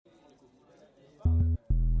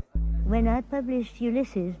when I published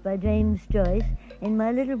Ulysses by James Joyce in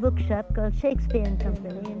my little bookshop called Shakespeare and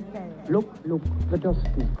Company in Paris. Look, the dusk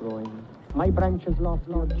is growing. My branches lost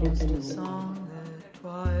Lord Jason.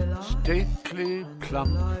 Stately,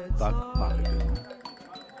 plump Buck Mulligan.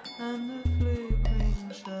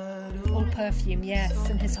 All perfume, yes,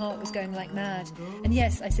 and his heart was going like mad. And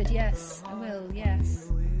yes, I said yes, I will,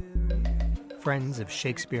 yes. Friends of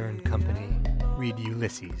Shakespeare and Company read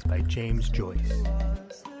Ulysses by James Joyce.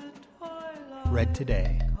 Read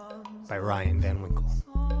today by Ryan Van Winkle.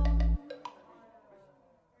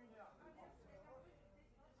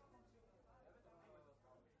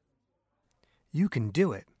 You can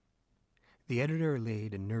do it. The editor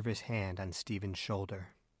laid a nervous hand on Stephen's shoulder.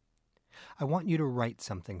 I want you to write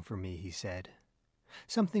something for me, he said.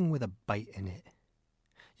 Something with a bite in it.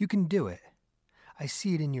 You can do it. I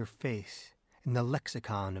see it in your face, in the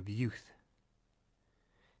lexicon of youth.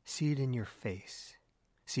 See it in your face.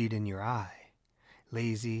 See it in your eye.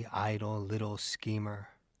 Lazy, idle, little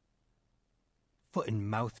schemer. Foot and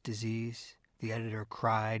mouth disease, the editor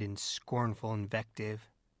cried in scornful invective.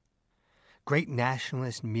 Great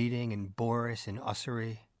nationalist meeting in Boris and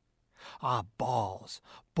Ussery. Ah, balls,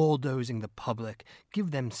 bulldozing the public,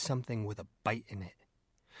 give them something with a bite in it.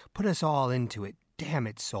 Put us all into it, damn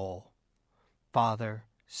it, soul. Father,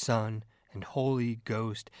 Son, and Holy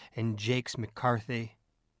Ghost, and Jakes McCarthy.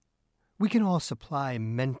 We can all supply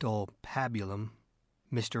mental pabulum,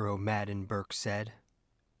 Mr. O'Madden Burke said.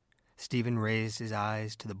 Stephen raised his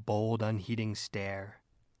eyes to the bold, unheeding stare.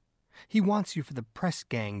 He wants you for the press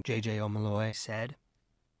gang, J.J. O'Malloy said.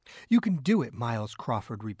 You can do it, Miles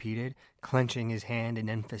Crawford repeated, clenching his hand in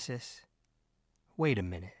emphasis. Wait a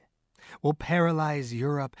minute. We'll paralyze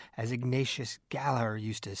Europe, as Ignatius Galler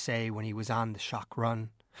used to say when he was on the shock run,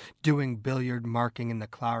 doing billiard marking in the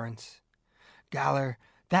Clarence. Galler,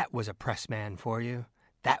 that was a pressman for you.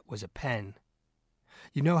 That was a pen.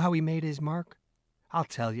 You know how he made his mark? I'll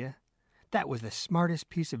tell you. That was the smartest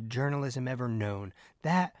piece of journalism ever known.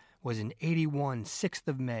 That was in 81, 6th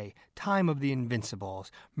of May, time of the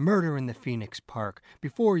Invincibles, murder in the Phoenix Park,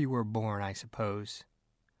 before you were born, I suppose.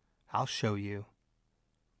 I'll show you.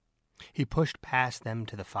 He pushed past them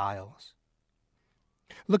to the files.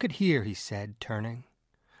 Look at here, he said, turning.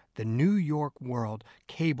 The New York World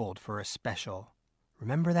cabled for a special.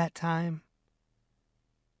 Remember that time?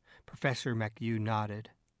 Professor McHugh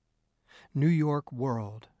nodded. New York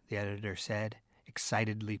World, the editor said,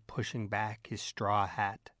 excitedly pushing back his straw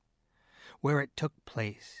hat. Where it took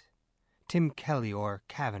place. Tim Kelly, or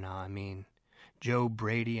Kavanaugh, I mean. Joe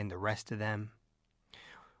Brady and the rest of them.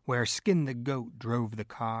 Where Skin the Goat drove the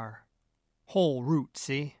car. Whole route,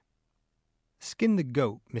 see? Skin the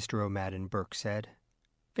Goat, Mr. O'Madden Burke said.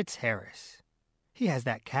 Fitzharris. He has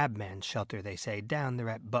that cabman's shelter, they say, down there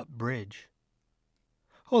at Butt Bridge.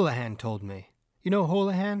 Holohan told me. You know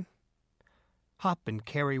Holohan? Hop and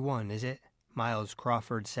carry one, is it? Miles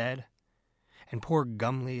Crawford said. And poor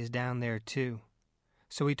Gumley is down there, too.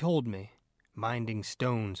 So he told me, minding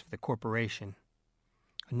stones for the corporation.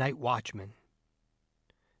 A night watchman.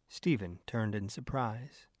 Stephen turned in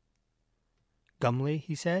surprise. Gumley,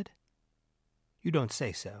 he said. You don't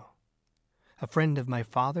say so. A friend of my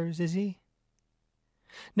father's, is he?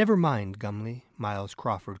 Never mind, Gumley, Miles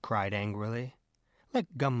Crawford cried angrily.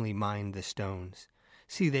 Let Gumley mind the stones.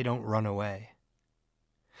 See they don't run away.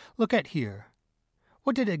 Look at here.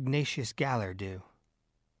 What did Ignatius Galler do?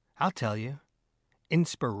 I'll tell you.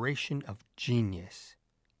 Inspiration of genius.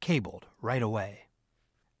 Cabled right away.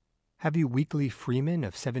 Have you Weekly Freeman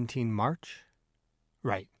of 17 March?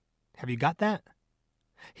 Right. Have you got that?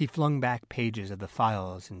 He flung back pages of the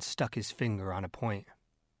files and stuck his finger on a point.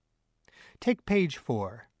 Take page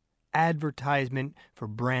 4. Advertisement for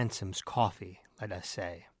Bransom's coffee, let us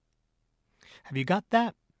say. Have you got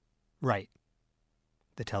that? Right.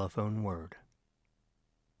 The telephone word.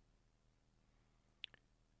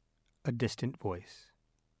 A distant voice.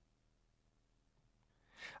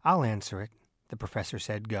 I'll answer it, the professor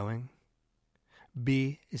said, going.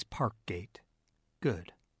 B is Parkgate.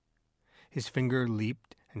 Good. His finger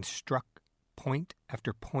leaped and struck point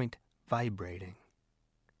after point, vibrating.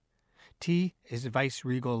 T is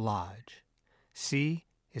Viceregal Lodge. C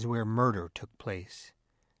is where murder took place.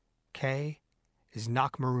 K is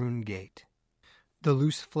Knockmaroon Gate. The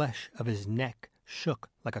loose flesh of his neck shook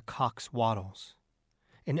like a cock's wattles.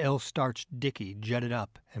 An ill-starched dicky jutted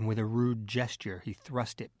up, and with a rude gesture he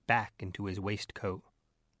thrust it back into his waistcoat.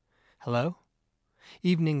 Hello?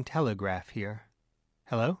 Evening Telegraph here.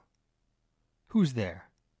 Hello? Who's there?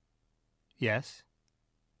 Yes?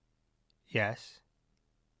 Yes?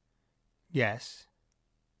 Yes?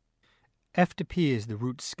 F to P is the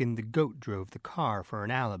route Skin the Goat drove the car for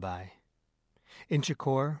an alibi.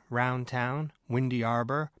 Inchicore, Round Town, Windy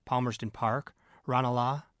Arbor, Palmerston Park,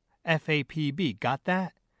 Ranelagh, FAPB, got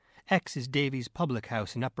that? X is Davy's Public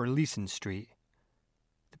House in Upper Leeson Street.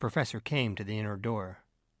 The professor came to the inner door.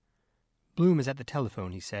 Bloom is at the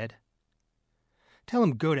telephone, he said. Tell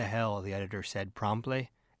him go to hell, the editor said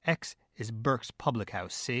promptly. X is Burke's Public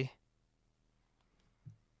House, see?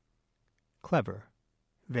 Clever.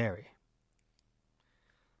 Very.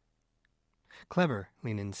 Clever,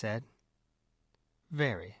 Lenin said.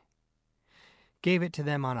 Very. Gave it to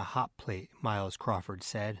them on a hot plate, Miles Crawford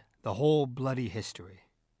said. The whole bloody history.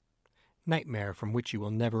 Nightmare from which you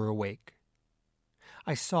will never awake.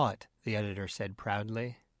 I saw it, the editor said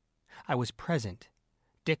proudly. I was present.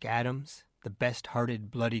 Dick Adams, the best-hearted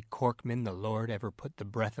bloody corkman the Lord ever put the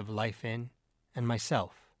breath of life in, and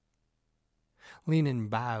myself. Lenin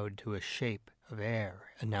bowed to a shape of air,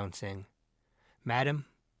 announcing, Madam,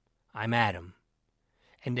 I'm Adam,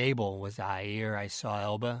 and Abel was I ere I saw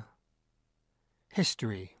Elba.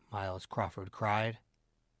 History, Miles Crawford cried.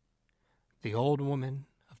 The old woman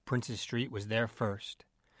of Princess Street was there first.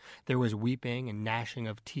 There was weeping and gnashing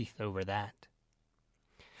of teeth over that.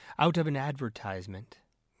 Out of an advertisement,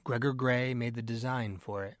 Gregor Gray made the design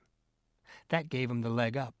for it. That gave him the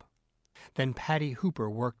leg up. Then Paddy Hooper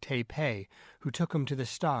worked Tay Pay, who took him to the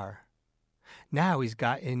Star. Now he's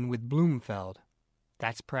got in with Bloomfeld.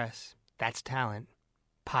 That's press. That's talent.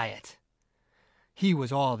 Pyatt. He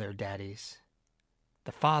was all their daddies.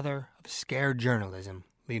 The father of scare journalism,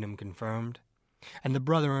 Leadham confirmed, and the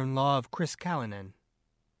brother-in-law of Chris Callanan.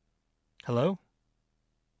 Hello?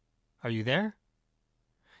 Are you there?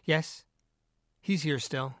 Yes. He's here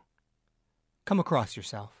still. Come across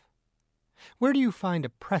yourself. Where do you find a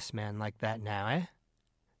pressman like that now, eh?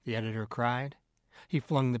 The editor cried. He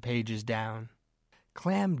flung the pages down.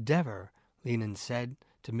 Clam Dever, Lenin said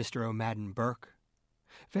to Mr. O'Madden Burke.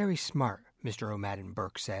 Very smart, Mr. O'Madden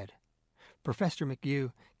Burke said. Professor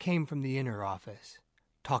McHugh came from the inner office.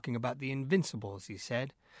 Talking about the Invincibles, he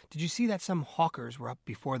said. Did you see that some hawkers were up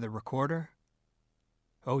before the recorder?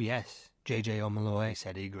 Oh, yes, J.J. O'Malloy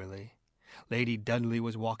said eagerly. Lady Dudley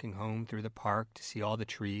was walking home through the park to see all the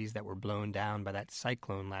trees that were blown down by that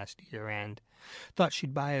cyclone last year and thought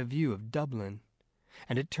she'd buy a view of Dublin.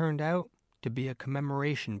 And it turned out to be a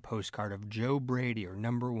commemoration postcard of Joe Brady or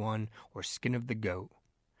Number 1 or Skin of the Goat.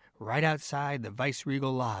 Right outside the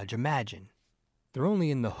Viceregal Lodge, imagine. They're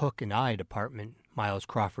only in the hook and eye department, Miles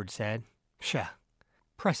Crawford said. Pshaw,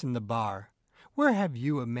 pressing the bar. Where have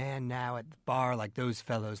you a man now at the bar like those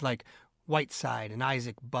fellows, like Whiteside and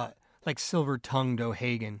Isaac Butt, like silver-tongued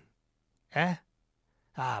O'Hagan? Eh?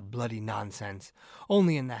 Ah, bloody nonsense.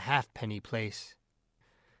 Only in the halfpenny place.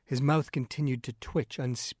 His mouth continued to twitch,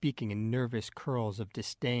 unspeaking in nervous curls of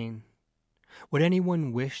disdain. Would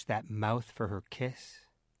anyone wish that mouth for her kiss?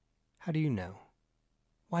 How do you know?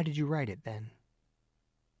 Why did you write it then?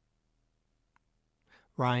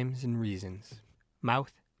 Rhymes and reasons.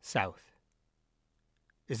 Mouth, south.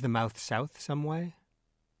 Is the mouth south some way?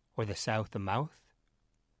 Or the south a mouth?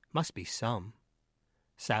 Must be some.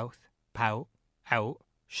 South, pout, out,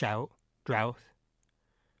 shout, drouth.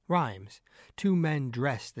 Rhymes. Two men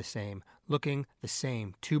dressed the same, looking the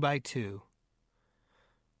same, 2 by 2.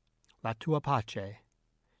 La tua pace,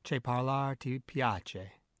 che parlar ti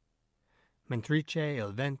piace. Mentrice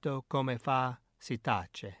il vento come fa si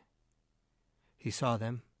tace. He saw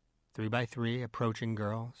them, 3 by 3, approaching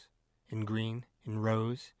girls, in green, in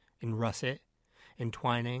rose, in russet,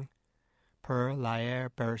 entwining, per l'aer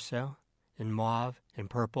perso, in mauve, in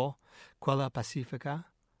purple, quella pacifica,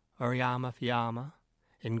 oriama fiamma,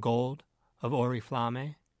 in gold, of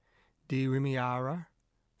oriflamme, di rimiara,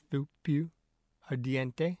 thu più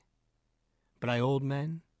ardiente. But I old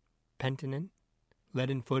men, penitent,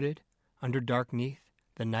 leaden-footed, under dark neath,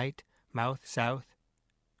 the night, mouth south,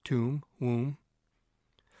 tomb, womb.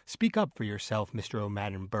 Speak up for yourself, Mr.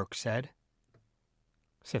 O'Madden Burke said.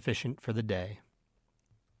 Sufficient for the day.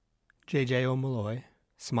 J.J. O'Malloy,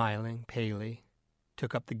 smiling palely,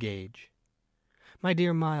 took up the gauge. My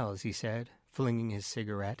dear Miles, he said, flinging his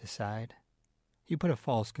cigarette aside, you put a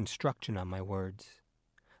false construction on my words.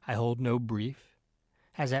 I hold no brief,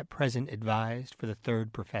 as at present advised for the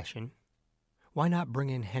third profession. Why not bring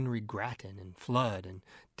in Henry Grattan and Flood and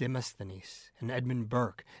Demosthenes and Edmund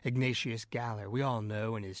Burke, Ignatius Galler, we all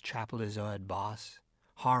know, and his Chapelizoid boss,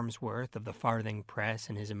 Harmsworth of the Farthing Press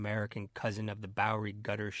and his American cousin of the Bowery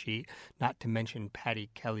Gutter Sheet, not to mention Paddy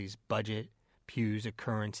Kelly's Budget, Pew's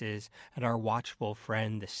Occurrences, and our watchful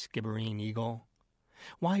friend the Skibbereen Eagle?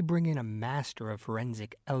 Why bring in a master of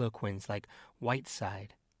forensic eloquence like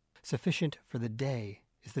Whiteside? Sufficient for the day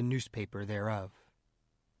is the newspaper thereof.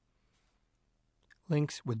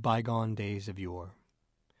 Links with bygone days of yore.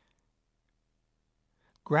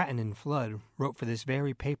 Grattan and Flood wrote for this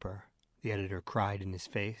very paper, the editor cried in his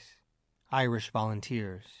face. Irish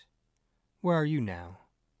volunteers. Where are you now?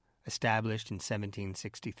 Established in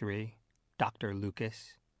 1763. Dr.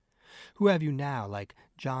 Lucas. Who have you now, like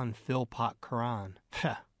John Philpot Curran?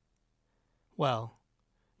 Well,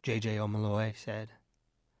 J.J. O'Malloy said.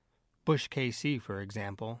 Bush K.C., for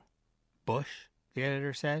example. Bush? The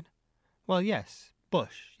editor said. Well, yes,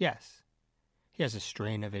 Bush, yes. He has a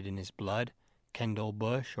strain of it in his blood. Kendall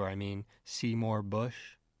Bush, Seymour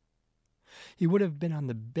Bush. He would have been on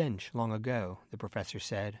the bench long ago, the professor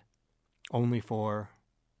said. Only for...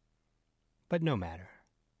 But no matter.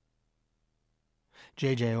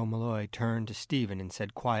 J.J. O'Malloy turned to Stephen and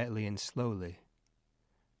said quietly and slowly,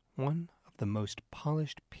 one of the most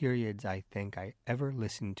polished periods I think I ever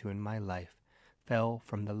listened to in my life fell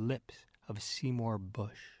from the lips of Seymour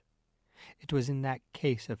Bush. It was in that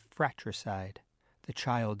case of fratricide, the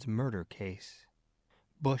child's murder case.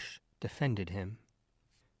 Bush defended him,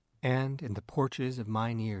 and in the porches of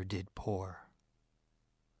mine ear did pour.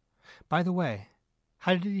 By the way,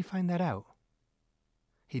 how did he find that out?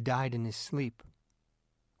 He died in his sleep.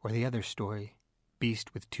 Or the other story,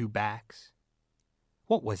 Beast with Two Backs.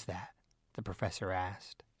 What was that? The professor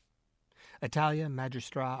asked. Italia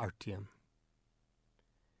Magistra Artium.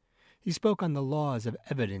 He spoke on the laws of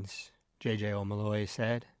evidence, J.J. O'Malloy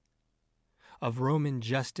said, of Roman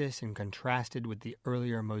justice and contrasted with the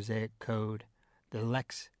earlier Mosaic code, the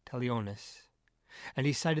Lex Talionis, and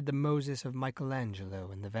he cited the Moses of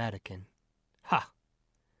Michelangelo in the Vatican. Ha!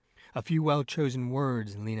 A few well-chosen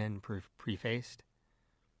words, Lenin prefaced.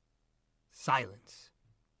 Silence.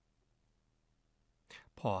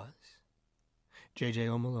 Pause. J.J.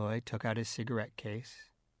 O'Malloy took out his cigarette case.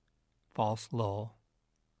 False lull.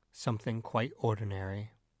 Something quite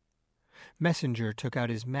ordinary. Messenger took out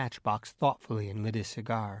his matchbox thoughtfully and lit his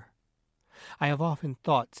cigar. I have often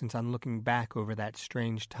thought since on looking back over that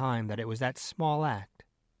strange time that it was that small act,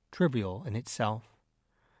 trivial in itself,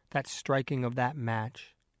 that striking of that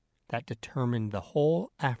match, that determined the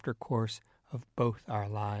whole aftercourse of both our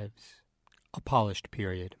lives. A polished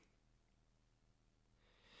period.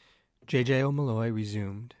 J.J. O'Malloy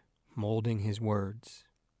resumed, molding his words.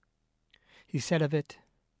 He said of it,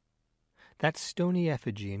 that stony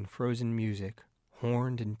effigy in frozen music,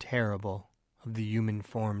 horned and terrible, of the human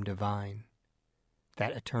form divine,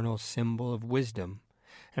 that eternal symbol of wisdom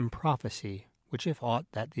and prophecy which if aught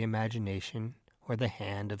that the imagination or the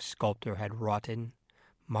hand of sculptor had wrought in,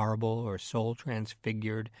 marble or soul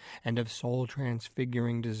transfigured, and of soul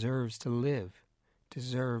transfiguring deserves to live.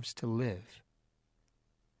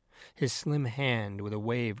 His slim hand with a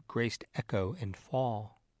wave graced echo and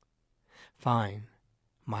fall. Fine,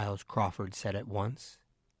 Miles Crawford said at once.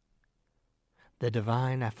 The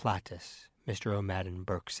divine afflatus, Mr. O'Madden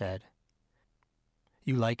Burke said.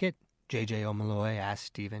 You like it? J.J. O'Malloy asked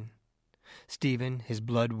Stephen. Stephen, his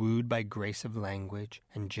blood wooed by grace of language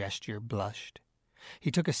and gesture, blushed.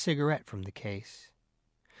 He took a cigarette from the case.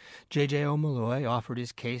 J.J. O'Malloy offered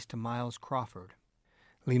his case to Miles Crawford.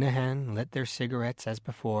 Lenehan lit their cigarettes as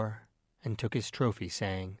before and took his trophy,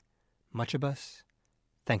 saying, Muchibus,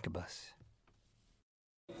 thankibus.